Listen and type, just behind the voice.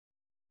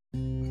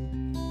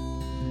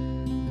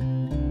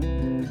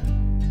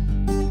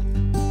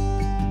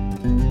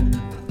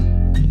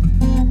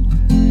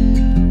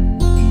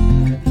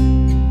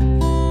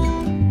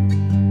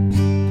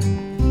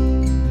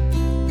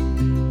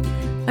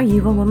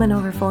a woman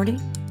over 40?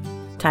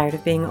 Tired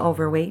of being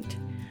overweight,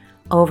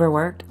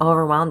 overworked,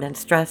 overwhelmed, and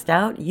stressed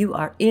out? You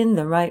are in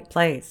the right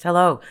place.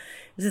 Hello,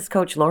 this is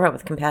Coach Laura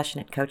with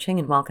Compassionate Coaching,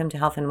 and welcome to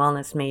Health and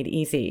Wellness Made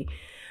Easy.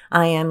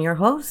 I am your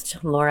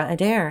host, Laura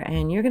Adair,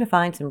 and you're going to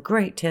find some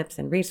great tips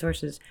and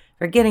resources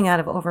for getting out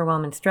of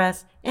overwhelm and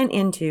stress and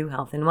into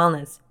health and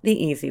wellness the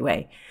easy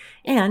way,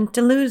 and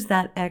to lose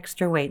that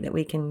extra weight that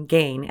we can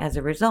gain as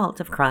a result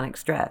of chronic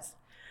stress.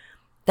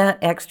 That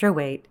extra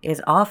weight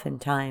is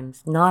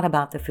oftentimes not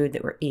about the food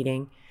that we're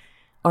eating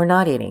or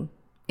not eating.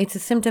 It's a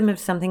symptom of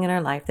something in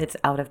our life that's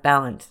out of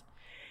balance.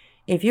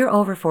 If you're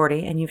over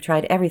 40 and you've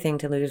tried everything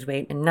to lose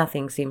weight and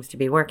nothing seems to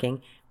be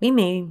working, we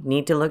may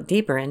need to look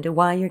deeper into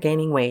why you're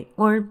gaining weight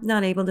or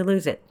not able to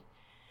lose it.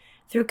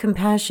 Through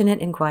compassionate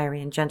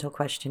inquiry and gentle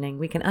questioning,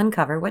 we can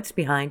uncover what's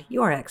behind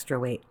your extra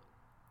weight.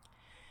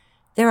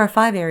 There are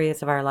 5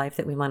 areas of our life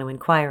that we want to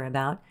inquire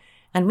about,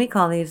 and we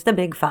call these the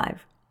Big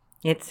 5.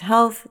 It's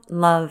health,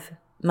 love,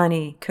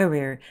 money,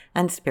 career,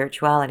 and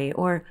spirituality,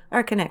 or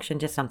our connection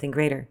to something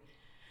greater.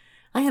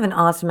 I have an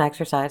awesome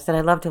exercise that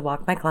I love to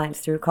walk my clients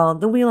through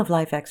called the Wheel of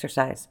Life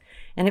exercise,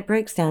 and it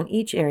breaks down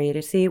each area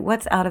to see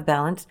what's out of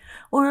balance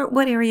or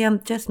what area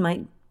just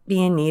might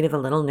be in need of a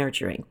little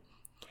nurturing.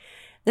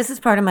 This is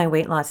part of my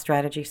weight loss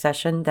strategy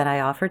session that I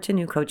offer to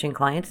new coaching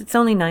clients. It's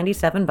only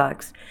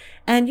 $97,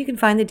 and you can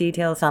find the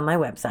details on my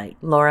website,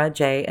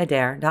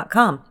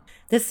 laurajadair.com.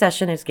 This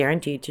session is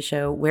guaranteed to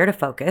show where to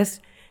focus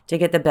to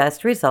get the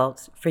best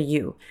results for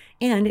you,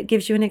 and it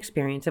gives you an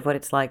experience of what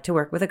it's like to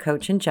work with a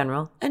coach in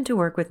general and to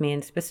work with me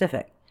in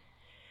specific.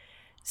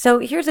 So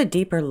here's a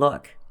deeper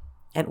look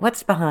at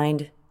what's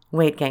behind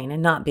weight gain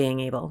and not being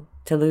able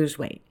to lose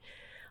weight.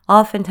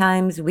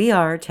 Oftentimes, we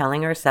are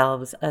telling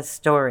ourselves a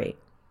story.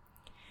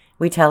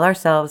 We tell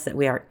ourselves that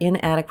we are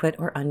inadequate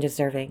or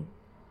undeserving,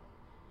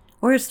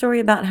 or a story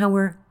about how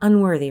we're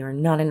unworthy or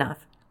not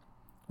enough.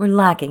 We're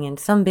lacking in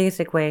some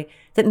basic way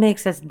that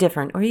makes us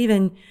different or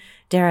even,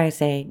 dare I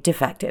say,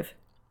 defective.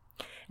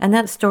 And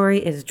that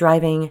story is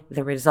driving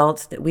the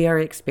results that we are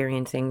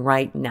experiencing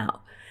right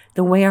now,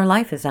 the way our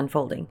life is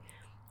unfolding.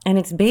 And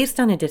it's based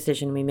on a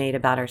decision we made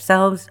about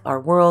ourselves, our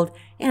world,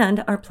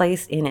 and our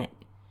place in it.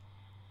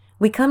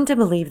 We come to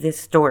believe this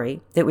story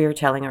that we are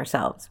telling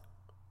ourselves.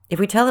 If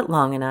we tell it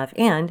long enough,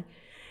 and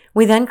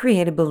we then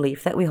create a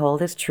belief that we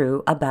hold as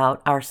true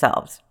about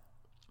ourselves.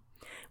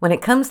 When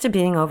it comes to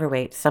being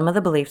overweight, some of the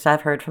beliefs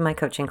I've heard from my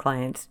coaching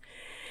clients,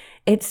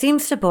 it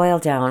seems to boil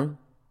down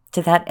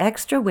to that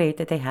extra weight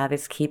that they have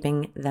is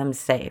keeping them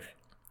safe.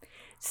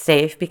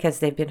 Safe because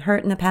they've been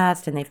hurt in the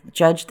past and they've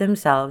judged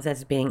themselves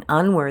as being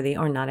unworthy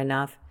or not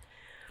enough.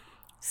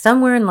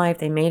 Somewhere in life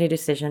they made a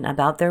decision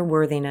about their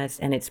worthiness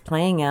and it's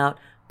playing out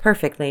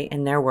perfectly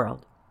in their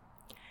world.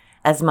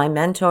 As my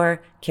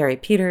mentor, Carrie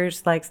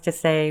Peters, likes to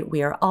say,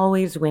 we are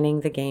always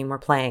winning the game we're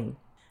playing.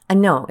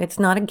 And no, it's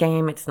not a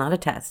game, it's not a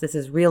test. This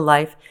is real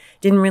life.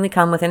 Didn't really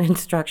come with an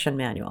instruction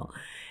manual.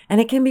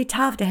 And it can be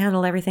tough to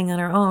handle everything on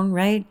our own,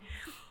 right?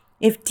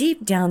 If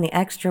deep down the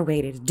extra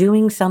weight is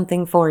doing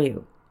something for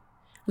you,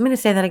 I'm going to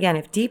say that again.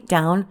 If deep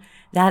down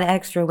that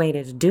extra weight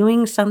is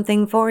doing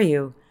something for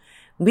you,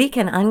 we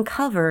can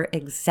uncover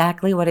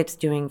exactly what it's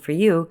doing for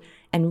you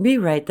and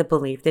rewrite the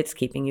belief that's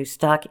keeping you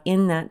stuck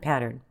in that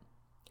pattern.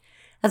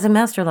 As a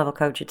master level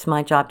coach, it's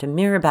my job to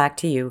mirror back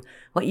to you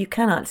what you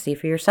cannot see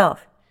for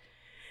yourself.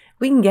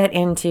 We can get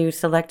into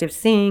selective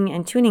seeing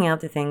and tuning out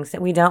the things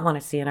that we don't want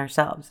to see in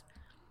ourselves.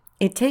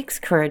 It takes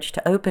courage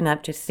to open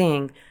up to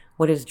seeing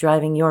what is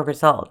driving your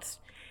results.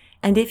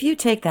 And if you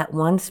take that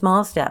one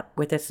small step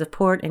with the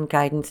support and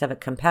guidance of a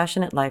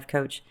compassionate life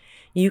coach,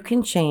 you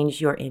can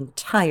change your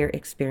entire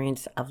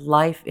experience of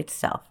life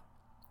itself.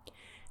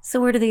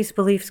 So where do these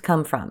beliefs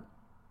come from?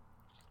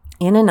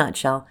 In a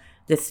nutshell,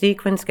 the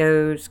sequence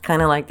goes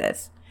kind of like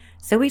this.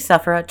 So we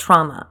suffer a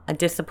trauma, a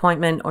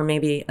disappointment, or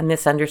maybe a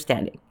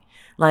misunderstanding.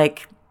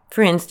 Like,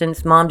 for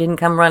instance, Mom didn't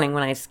come running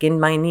when I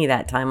skinned my knee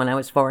that time when I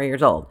was 4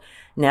 years old.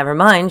 Never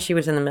mind, she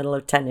was in the middle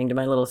of tending to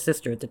my little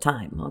sister at the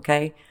time,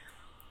 okay?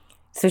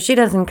 So she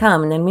doesn't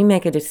come, and then we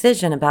make a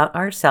decision about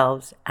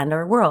ourselves and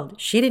our world.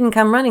 She didn't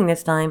come running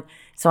this time,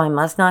 so I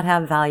must not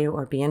have value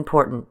or be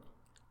important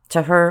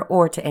to her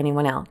or to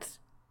anyone else.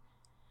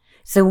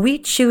 So we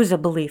choose a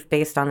belief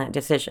based on that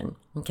decision,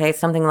 okay?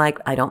 Something like,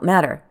 I don't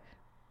matter.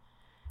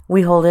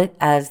 We hold it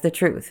as the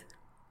truth.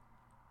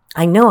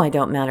 I know I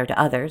don't matter to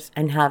others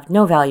and have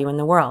no value in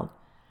the world.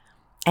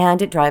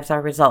 And it drives our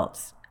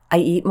results. I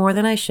eat more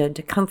than I should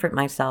to comfort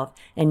myself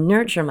and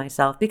nurture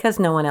myself because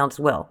no one else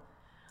will.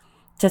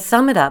 To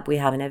sum it up, we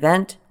have an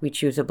event, we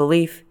choose a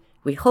belief,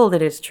 we hold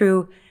it as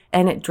true,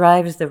 and it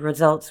drives the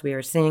results we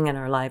are seeing in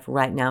our life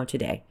right now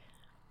today.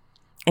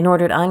 In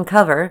order to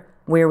uncover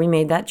where we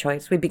made that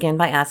choice, we begin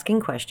by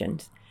asking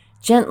questions,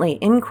 gently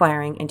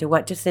inquiring into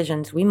what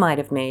decisions we might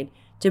have made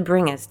to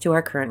bring us to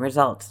our current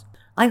results.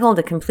 I hold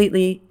a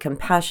completely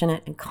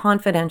compassionate and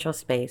confidential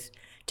space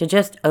to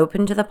just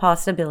open to the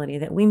possibility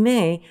that we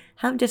may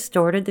have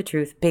distorted the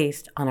truth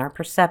based on our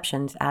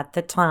perceptions at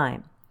the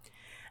time.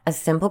 A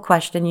simple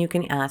question you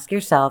can ask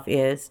yourself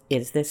is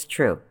this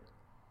true?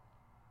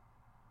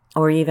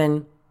 Or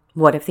even,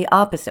 what if the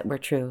opposite were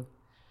true?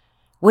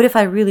 What if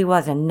I really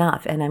was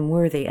enough and I'm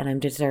worthy and I'm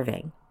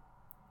deserving?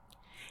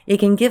 It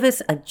can give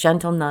us a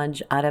gentle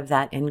nudge out of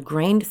that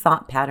ingrained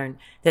thought pattern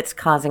that's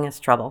causing us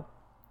trouble.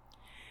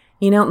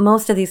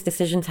 Most of these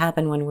decisions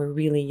happen when we're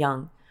really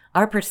young.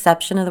 Our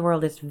perception of the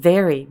world is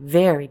very,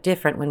 very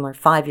different when we're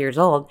 5 years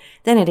old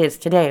than it is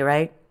today,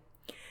 right?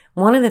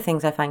 One of the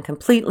things I find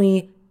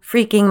completely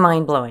freaking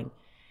mind-blowing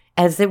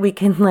is that we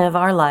can live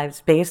our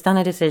lives based on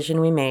a decision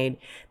we made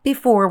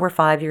before we're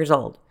 5 years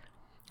old.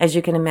 As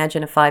you can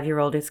imagine, a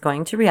 5-year-old is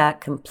going to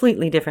react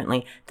completely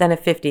differently than a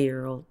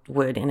 50-year-old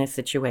would in a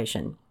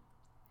situation.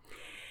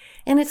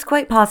 And it's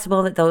quite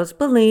possible that those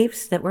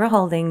beliefs that we're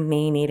holding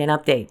may need an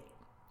update.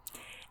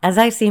 As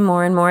I see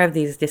more and more of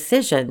these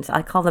decisions,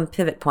 I call them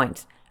pivot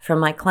points, from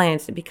my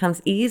clients, it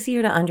becomes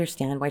easier to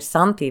understand why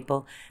some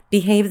people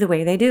behave the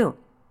way they do.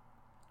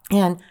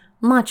 And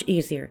much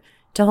easier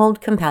to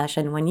hold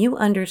compassion when you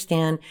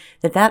understand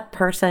that that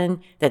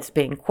person that's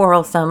being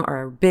quarrelsome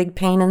or a big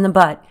pain in the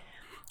butt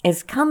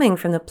is coming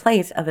from the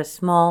place of a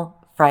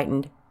small,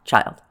 frightened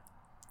child.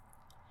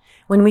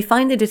 When we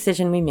find the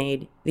decision we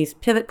made, these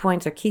pivot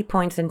points are key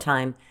points in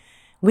time,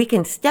 we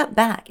can step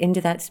back into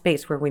that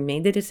space where we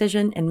made the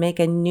decision and make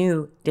a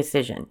new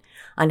decision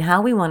on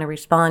how we want to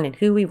respond and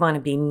who we want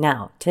to be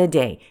now,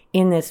 today,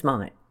 in this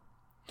moment.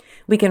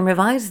 We can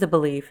revise the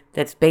belief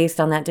that's based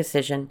on that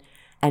decision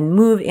and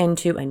move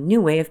into a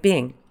new way of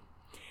being.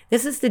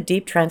 This is the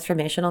deep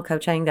transformational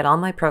coaching that all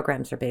my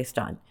programs are based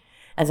on.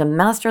 As a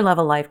master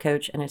level life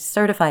coach and a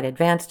certified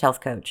advanced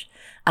health coach,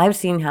 I've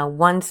seen how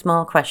one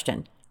small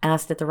question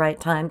asked at the right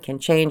time can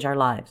change our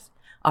lives,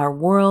 our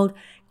world,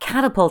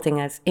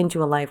 catapulting us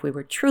into a life we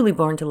were truly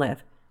born to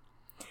live.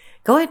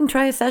 Go ahead and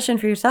try a session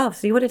for yourself.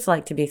 See what it's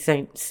like to be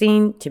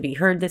seen, to be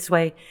heard this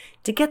way,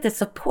 to get the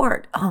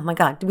support. Oh my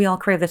God, we all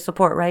crave the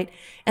support, right?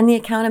 And the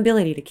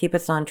accountability to keep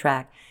us on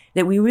track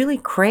that we really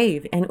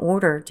crave in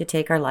order to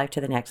take our life to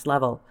the next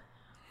level.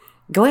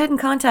 Go ahead and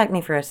contact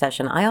me for a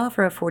session. I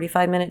offer a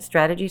 45-minute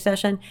strategy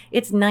session.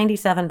 It's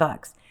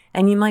 $97,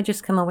 and you might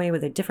just come away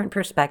with a different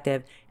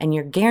perspective, and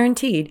you're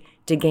guaranteed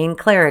to gain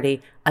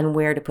clarity on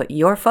where to put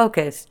your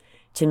focus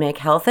to make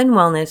health and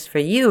wellness for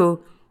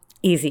you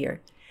easier.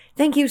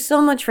 Thank you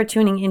so much for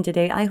tuning in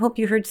today. I hope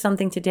you heard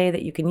something today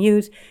that you can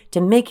use to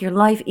make your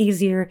life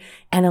easier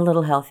and a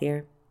little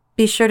healthier.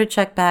 Be sure to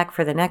check back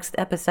for the next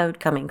episode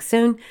coming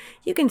soon.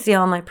 You can see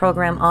all my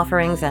program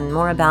offerings and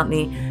more about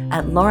me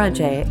at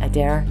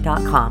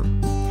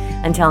laurajadair.com.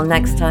 Until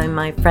next time,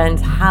 my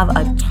friends, have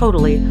a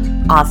totally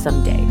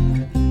awesome day.